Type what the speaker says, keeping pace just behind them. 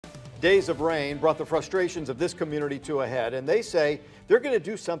Days of rain brought the frustrations of this community to a head, and they say they're going to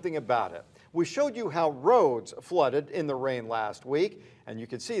do something about it. We showed you how roads flooded in the rain last week, and you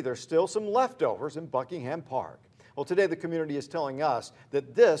can see there's still some leftovers in Buckingham Park. Well, today the community is telling us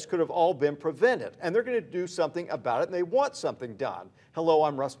that this could have all been prevented, and they're going to do something about it, and they want something done. Hello,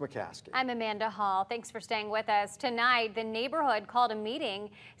 I'm Russ McCaskey. I'm Amanda Hall. Thanks for staying with us. Tonight, the neighborhood called a meeting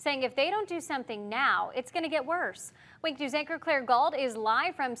saying if they don't do something now, it's going to get worse. Wink News anchor Claire Gault is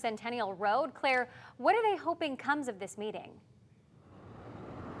live from Centennial Road. Claire, what are they hoping comes of this meeting?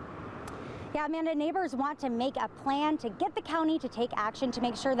 Yeah, Amanda, neighbors want to make a plan to get the county to take action to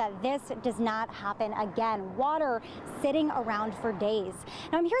make sure that this does not happen again. Water sitting around for days.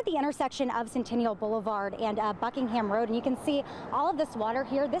 Now, I'm here at the intersection of Centennial Boulevard and Buckingham Road, and you can see all of this water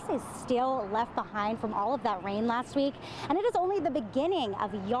here. This is still left behind from all of that rain last week, and it is only the beginning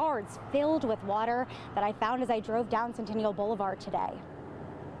of yards filled with water that I found as I drove down Centennial Boulevard today.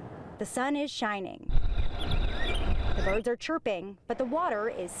 The sun is shining. The birds are chirping, but the water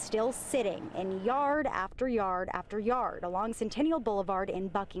is still sitting in yard after yard after yard along Centennial Boulevard in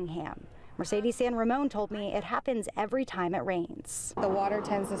Buckingham. Mercedes San Ramon told me it happens every time it rains. The water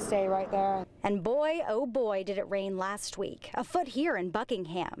tends to stay right there. And boy, oh boy, did it rain last week. A foot here in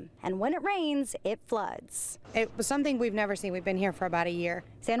Buckingham. And when it rains, it floods. It was something we've never seen. We've been here for about a year.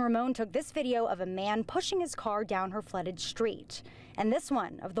 San Ramon took this video of a man pushing his car down her flooded street. And this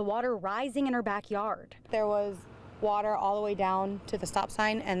one of the water rising in her backyard. There was water all the way down to the stop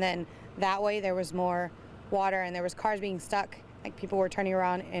sign, and then that way there was more water, and there was cars being stuck. Like people were turning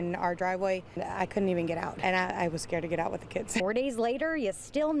around in our driveway. I couldn't even get out, and I was scared to get out with the kids. 4 days later, you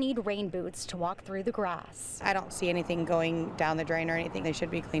still need rain boots to walk through the grass. I don't see anything going down the drain or anything. They should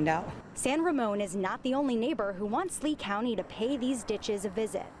be cleaned out. San Ramon is not the only neighbor who wants Lee County to pay these ditches a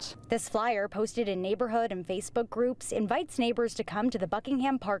visit. This flyer, posted in neighborhood and Facebook groups, invites neighbors to come to the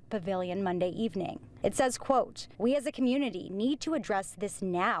Buckingham Park Pavilion Monday evening. It says, quote, "We as a community need to address this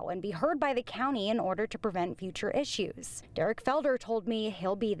now and be heard by the county in order to prevent future issues." Derek Felder told me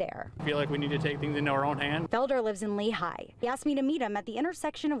he'll be there. I feel like we need to take things into our own hand. Felder lives in Lehigh. He asked me to meet him at the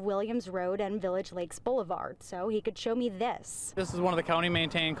intersection of Williams Road and Village Lakes Boulevard so he could show me this. This is one of the county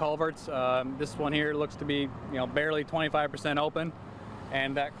maintained culverts. This one here looks to be, barely 25% open,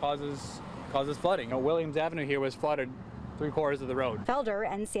 and that causes flooding. Williams Avenue here was flooded 3/4 of the road. Felder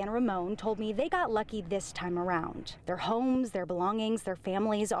and San Ramon told me they got lucky this time around. Their homes, their belongings, their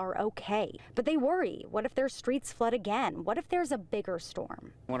families are okay. But they worry, what if their streets flood again? What if there's a bigger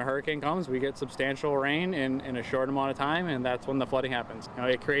storm? When a hurricane comes, we get substantial rain in a short amount of time, and that's when the flooding happens.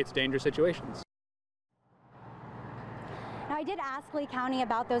 It creates dangerous situations. Now, I did ask Lee County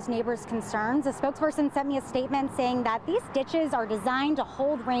about those neighbors' concerns. A spokesperson sent me a statement saying that these ditches are designed to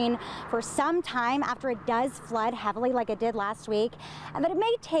hold rain for some time after it does flood heavily like it did last week, and that it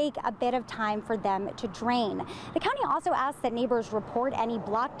may take a bit of time for them to drain. The county also asked that neighbors report any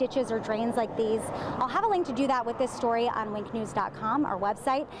blocked ditches or drains like these. I'll have a link to do that with this story on winknews.com, our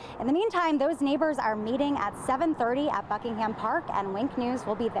website. In the meantime, those neighbors are meeting at 7:30 at Buckingham Park, and Wink News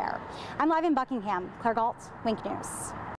will be there. I'm live in Buckingham. Claire Gault, Wink News.